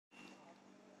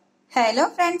Hello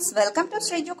friends, welcome to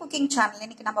Sriju cooking channel.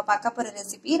 இன்னைக்கு நம்ம பார்க்க போற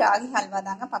ரெசிபி ராகி ஹல்வா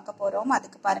தாங்க பார்க்க போறோம்.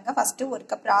 அதுக்கு பாருங்க ஃபர்ஸ்ட் ஒரு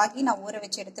கப் ராகி நான் ஊற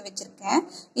வச்சு எடுத்து வச்சிருக்கேன்.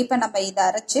 இப்போ நம்ம இத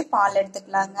அரைச்சு பால்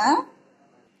எடுத்துக்கலாங்க.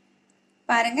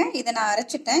 பாருங்க இத நான்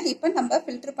அரைச்சிட்டேன். இப்போ நம்ம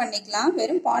ஃபில்டர் பண்ணிக்கலாம்.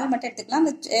 வெறும் பால் மட்டும் எடுத்துக்கலாம்.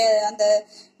 அந்த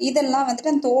இதெல்லாம்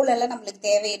வந்துட்டு அந்த தோல் எல்லாம் நமக்கு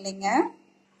தேவையில்லைங்க.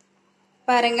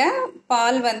 பாருங்க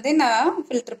பால் நான்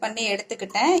ஃபில்டர் பண்ணி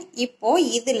எடுத்துக்கிட்டேன். இப்போ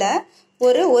இதுல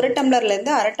ஒரு டம்ளர்ல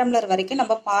இருந்து அரை டம்ளர் வரைக்கும்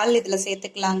நம்ம பால் இதுல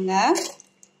சேர்த்துக்கலாங்க.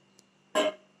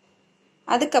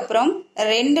 அதுக்கப்புறம்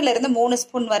 2ல இருந்து 3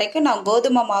 ஸ்பூன் வரைக்கும் நான்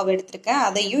கோதுமை மாவு எடுத்திருக்கேன்.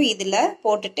 அதையும் இதுல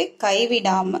போட்டுட்டு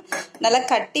கைவிடாம நல்லா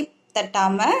கட்டி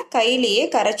தட்டாம கையிலேயே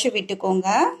கரைச்சு விட்டுக்கோங்க.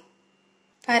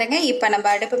 பாருங்க இப்ப நம்ம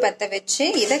அடுப்பு பத்த வச்சு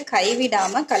இதை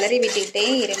கைவிடாம கலரி விட்டுக்கிட்டே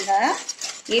இருங்க.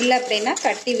 இல்லை அப்படின்னா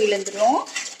கட்டி விழுந்துரும்.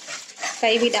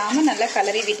 கைவிடாம நல்லா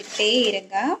கலரி விட்டுக்கிட்டே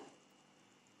இருங்க.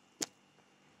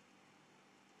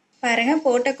 பாருங்க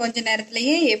போட்ட கொஞ்ச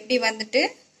நேரத்திலேயே எப்படி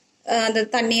அந்த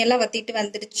தண்ணியெல்லாம் வத்திட்டு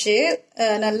வந்துடுச்சு.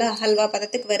 நல்லா ஹல்வா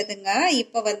பதத்துக்கு வருதுங்க.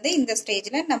 இப்போ இந்த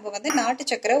ஸ்டேஜ்ல நம்ம நாட்டு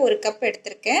சக்கரை 1 கப்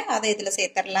எடுத்திருக்கேன். அதை இதுல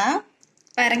சேர்த்துடலாம்.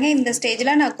 பாருங்க இந்த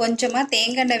ஸ்டேஜ்ல நான் கொஞ்சமா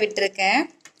தேங்காய் எண்ணெய் விட்டுருக்கேன்.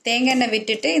 தேங்காய் எண்ணெய்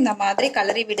விட்டுட்டு இந்த மாதிரி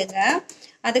கலரி விடுங்க.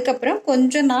 அதுக்கப்புறம்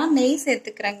கொஞ்சம் நான் நெய்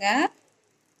சேர்த்துக்கிறேங்க.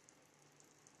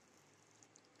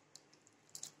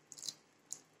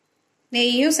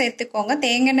 நெய்யும் சேர்த்துக்கோங்க.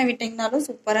 தேங்காய் எண்ணெய் விட்டிங்கனாலும்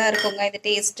சூப்பராக இருக்குங்க இது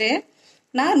டேஸ்ட்டு.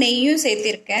 நான் நெய்யும்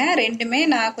சேர்த்திருக்கேன். ரெண்டுமே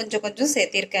நான் கொஞ்சம் கொஞ்சம்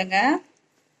சேர்த்திருக்கேங்க.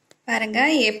 பாருங்க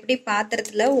எப்படி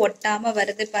பாத்திரத்தில் ஒட்டாமல்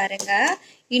வருது பாருங்க.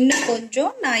 இன்னும்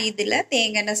கொஞ்சம் நான் இதில்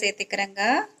தேங்காய் எண்ணெய் சேர்த்துக்கிறேங்க.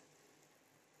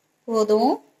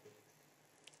 போதும்.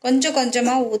 கொஞ்சம்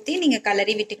கொஞ்சமாக ஊற்றி நீங்கள்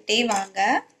கலரி விட்டுக்கிட்டே வாங்க.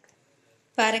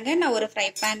 பாருங்க நான் ஒரு ஃப்ரை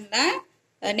பேனில்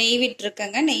நெய்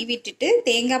விட்டுருக்கேங்க. நெய் விட்டுட்டு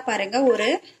தேங்காய் பாருங்க ஒரு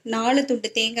 4 துண்டு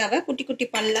தேங்காவை குட்டி குட்டி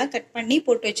பல்லா கட் பண்ணி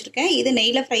போட்டு வச்சிருக்கேன். இது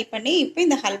நெய்ல ஃப்ரை பண்ணி இப்போ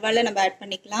இந்த ஹல்வால நம்ம ஆட்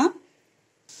பண்ணிக்கலாம்.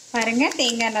 பாருங்க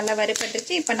தேங்காய் நல்லா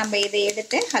வறுபட்டுருச்சு. இப்போ நம்ம இதை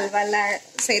எடுத்து ஹல்வால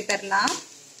சேர்த்துடலாம்.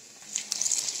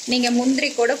 நீங்க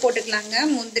முந்திரி கூட போட்டுக்கலாங்க.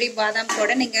 முந்திரி பாதாம்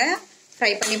கூட நீங்க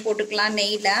ஃப்ரை பண்ணி போட்டுக்கலாம்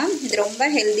நெய்ல. இது ரொம்ப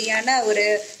ஹெல்தியான ஒரு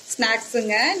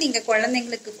ஸ்நாக்ஸுங்க. நீங்க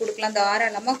குழந்தைங்களுக்கு கொடுக்கலாம்,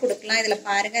 தாராளமா கொடுக்கலாம். இதுல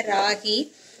பாருங்க ராகி,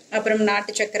 அப்புறம்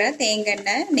நாட்டு சக்கரை, தேங்காய்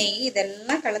எண்ணெய், நெய்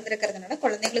இதெல்லாம் கலந்துருக்கிறதுனால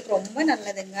குழந்தைங்களுக்கு ரொம்ப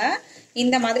நல்லதுங்க.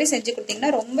 இந்த மாதிரி செஞ்சு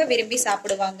கொடுத்தீங்கன்னா ரொம்ப விரும்பி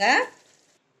சாப்பிடுவாங்க.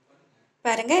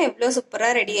 பாருங்க எவ்வளோ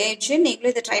சூப்பராக ரெடி ஆயிடுச்சு.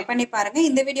 நீங்களும் இதை ட்ரை பண்ணி பாருங்க.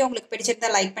 இந்த வீடியோ உங்களுக்கு பிடிச்சிருந்தா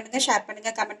லைக் பண்ணுங்க, ஷேர்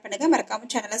பண்ணுங்க, கமெண்ட் பண்ணுங்க. மறக்காம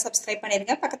சேனலை சப்ஸ்கிரைப்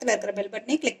பண்ணிருங்க. பக்கத்தில் இருக்கிற பெல்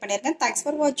பட்டனை கிளிக் பண்ணிருங்க. தேங்க்ஸ்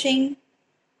ஃபார் வாட்சிங்.